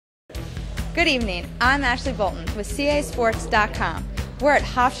Good evening, I'm Ashley Bolton with CAAsports.com. We're at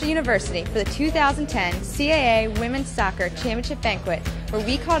Hofstra University for the 2010 CAA Women's Soccer Championship Banquet, where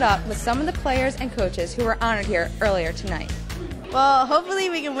we caught up with some of the players and coaches who were honored here earlier tonight. Well, hopefully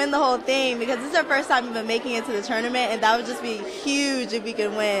we can win the whole thing because this is our first time even making it to the tournament, and that would just be huge if we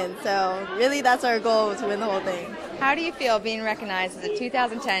could win. So really that's our goal, to win the whole thing. How do you feel being recognized as the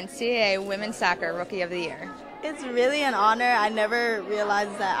 2010 CAA Women's Soccer Rookie of the Year? It's really an honor. I never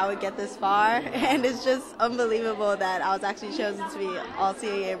realized that I would get this far, and it's just unbelievable that I was actually chosen to be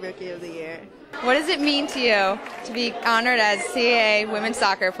All-CAA Rookie of the Year. What does it mean to you to be honored as CAA Women's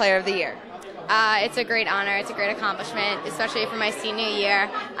Soccer Player of the Year? It's a great honor. It's a great accomplishment, especially for my senior year.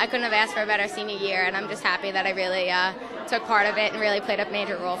 I couldn't have asked for a better senior year, and I'm just happy that I really took part of it and really played a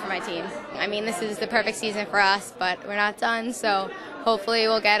major role for my team. I mean, this is the perfect season for us, but we're not done, so hopefully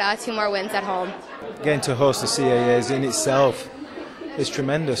we'll get 2 more wins at home. Getting to host the CAAs in itself is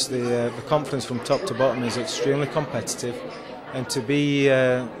tremendous. The conference from top to bottom is extremely competitive, and to be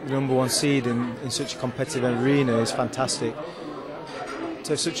the #1 seed in such a competitive arena is fantastic.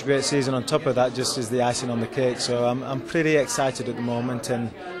 To have such a great season on top of that just is the icing on the cake, so I'm pretty excited at the moment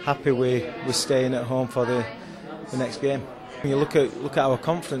and happy we're staying at home for the next game. When you look at our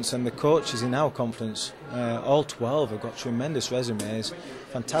conference and the coaches in our conference, all 12 have got tremendous resumes,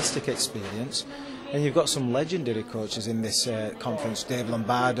 fantastic experience, and you've got some legendary coaches in this conference: Dave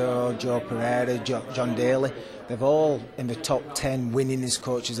Lombardo, Joe Pereira, John Daly. They've all in the top 10 winningest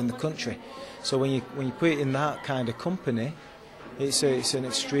coaches in the country. So when you put it in that kind of company, it's an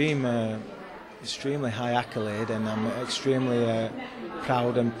extremely high accolade, and I'm extremely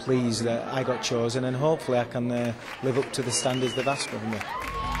proud and pleased that I got chosen, and hopefully I can live up to the standards they've asked of me.